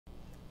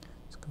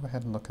go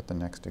ahead and look at the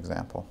next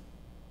example.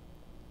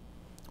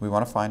 We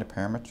want to find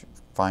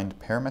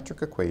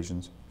parametric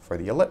equations for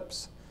the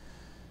ellipse.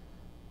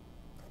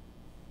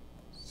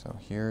 So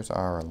here's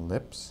our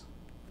ellipse.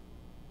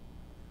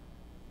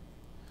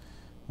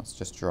 Let's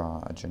just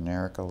draw a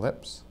generic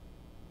ellipse.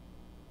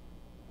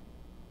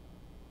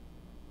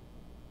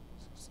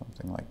 So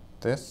something like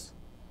this.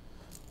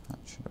 That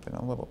should have been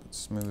a little bit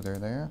smoother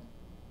there.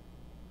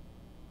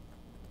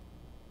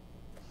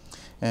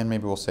 And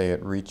maybe we'll say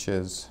it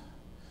reaches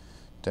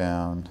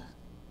down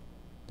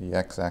the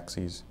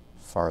x-axis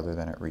farther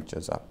than it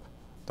reaches up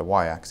the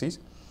y-axis.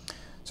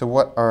 So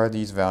what are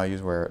these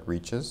values where it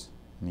reaches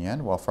in the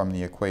end? Well, from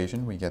the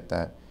equation we get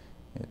that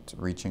it's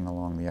reaching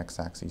along the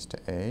x-axis to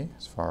a,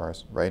 as far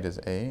as right is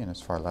a and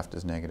as far left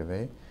as negative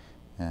a,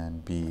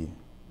 and b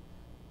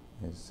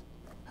is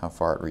how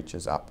far it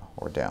reaches up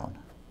or down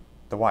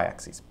the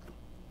y-axis.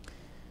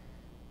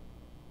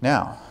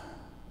 Now,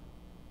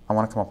 I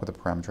want to come up with a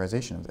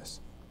parameterization of this.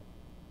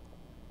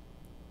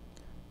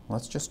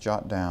 Let's just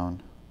jot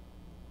down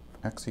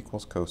x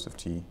equals cos of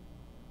t,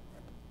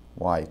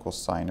 y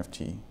equals sine of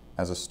t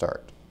as a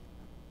start.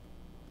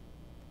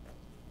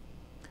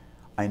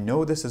 I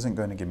know this isn't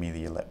going to give me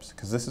the ellipse,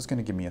 because this is going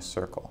to give me a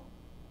circle.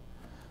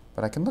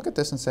 But I can look at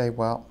this and say,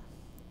 well,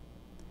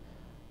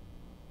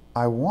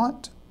 I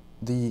want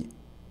the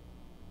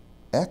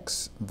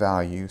x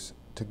values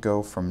to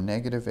go from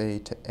negative a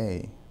to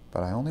a,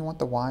 but I only want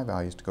the y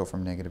values to go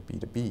from negative b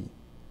to b.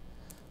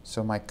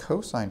 So my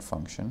cosine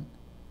function,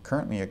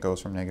 currently it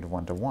goes from negative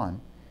 1 to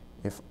 1.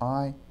 If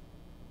I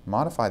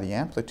modify the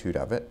amplitude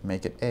of it,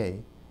 make it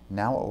a,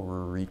 now it will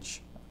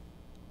reach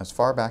as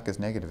far back as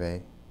negative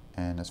a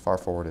and as far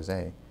forward as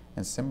a.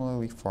 And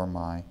similarly for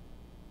my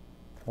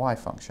y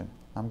function,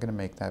 I'm going to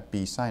make that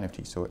b sine of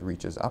t, so it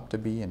reaches up to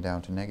b and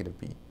down to negative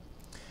b.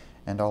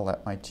 And I'll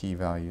let my t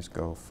values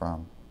go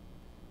from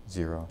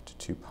 0 to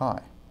 2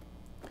 pi.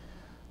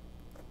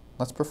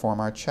 Let's perform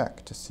our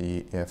check to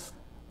see if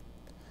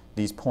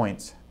these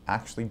points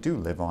actually do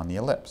live on the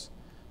ellipse.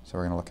 So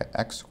we're going to look at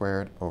x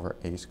squared over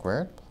a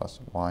squared plus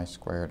y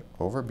squared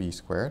over b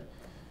squared.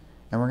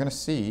 And we're going to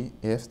see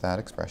if that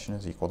expression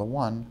is equal to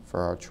 1 for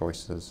our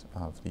choices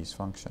of these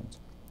functions.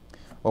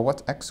 Well,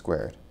 what's x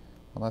squared?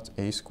 Well, that's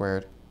a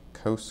squared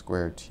cos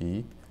squared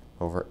t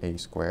over a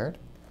squared.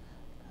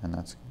 And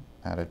that's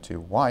added to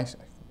y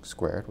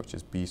squared, which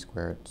is b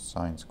squared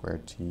sine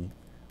squared t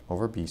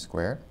over b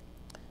squared.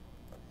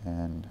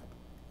 And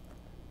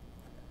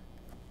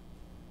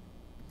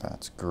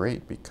that's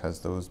great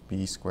because those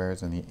b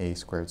squareds and the a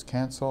squareds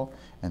cancel.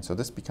 And so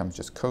this becomes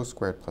just cos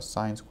squared plus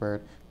sine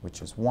squared,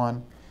 which is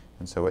 1.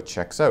 And so it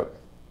checks out.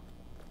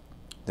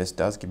 This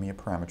does give me a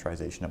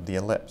parameterization of the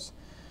ellipse.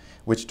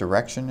 Which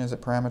direction is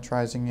it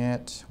parameterizing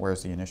it?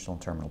 Where's the initial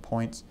and terminal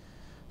points?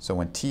 So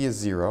when t is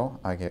 0,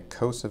 I get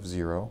cos of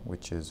 0,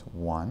 which is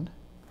 1,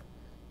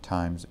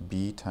 times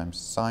b times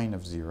sine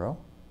of 0,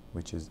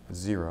 which is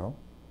 0.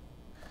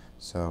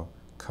 So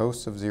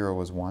cos of 0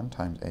 was 1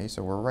 times a,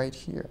 so we're right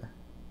here.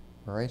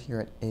 We're right here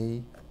at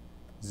a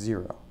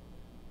 0.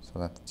 So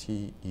that's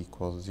t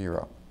equals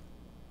 0.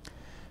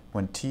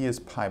 When t is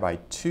pi by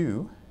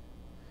 2,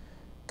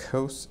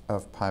 cos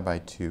of pi by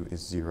 2 is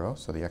 0,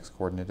 so the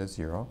x-coordinate is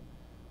 0.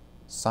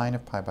 Sine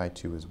of pi by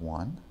 2 is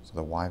 1, so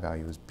the y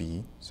value is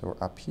b, so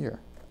we're up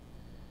here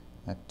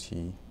at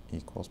t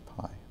equals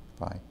pi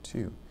by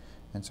 2.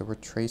 And so we're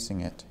tracing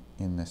it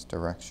in this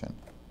direction.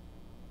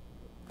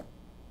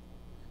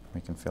 We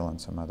can fill in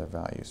some other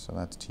values. So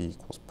that's t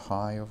equals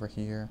pi over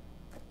here.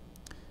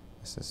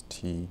 This is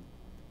t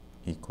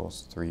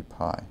equals 3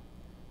 pi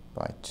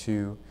by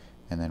 2.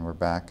 And then we're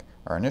back.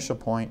 Our initial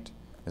point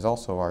is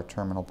also our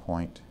terminal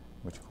point,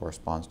 which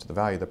corresponds to the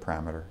value of the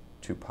parameter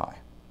 2 pi.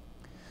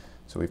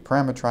 So we've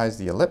parameterized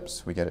the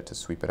ellipse. We get it to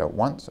sweep it out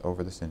once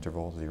over this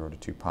interval 0 to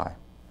 2 pi.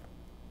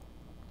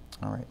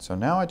 All right, so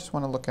now I just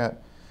want to look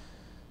at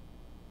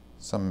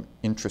some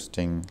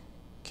interesting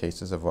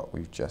cases of what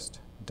we've just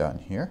done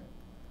here.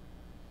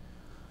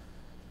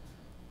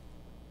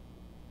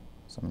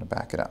 So I'm going to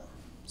back it up.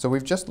 So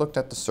we've just looked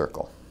at the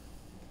circle.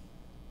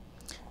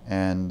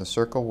 And the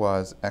circle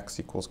was x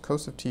equals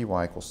cos of t,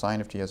 y equals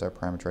sine of t as our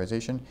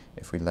parameterization.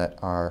 If we let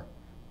our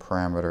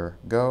parameter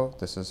go,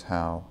 this is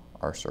how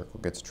our circle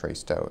gets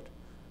traced out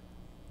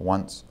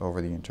once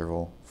over the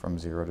interval from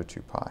 0 to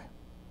 2 pi.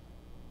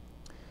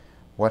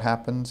 What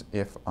happens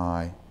if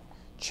I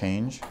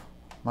change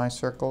my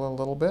circle a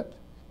little bit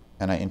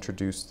and I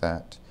introduce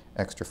that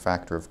extra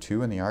factor of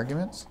 2 in the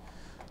arguments?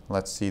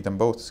 Let's see them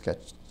both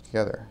sketched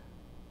together.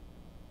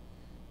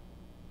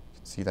 You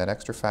can see that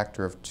extra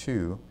factor of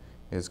 2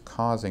 is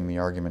causing the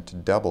argument to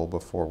double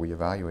before we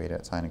evaluate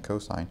it, sine and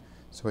cosine,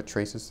 so it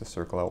traces the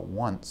circle out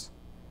once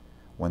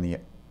when the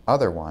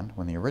other one,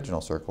 when the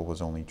original circle,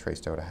 was only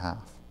traced out a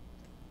half.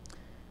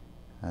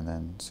 And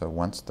then, so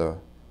once the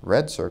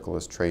red circle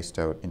is traced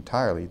out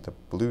entirely, the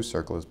blue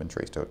circle has been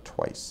traced out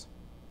twice.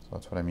 So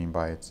that's what I mean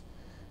by it's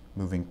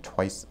moving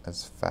twice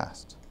as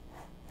fast.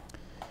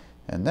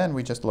 And then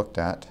we just looked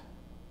at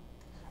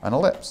an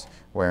ellipse,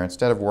 where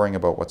instead of worrying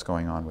about what's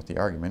going on with the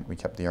argument, we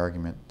kept the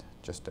argument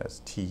just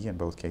as t in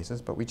both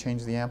cases, but we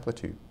change the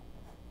amplitude.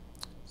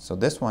 So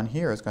this one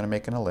here is going to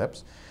make an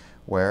ellipse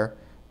where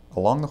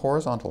along the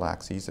horizontal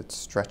axes it's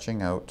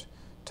stretching out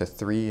to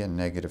 3 and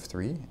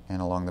 -3,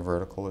 and along the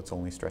vertical it's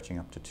only stretching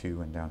up to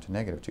 2 and down to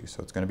 -2.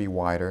 So it's going to be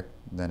wider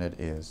than it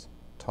is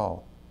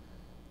tall.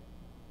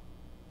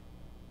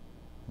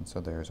 And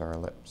so there's our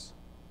ellipse.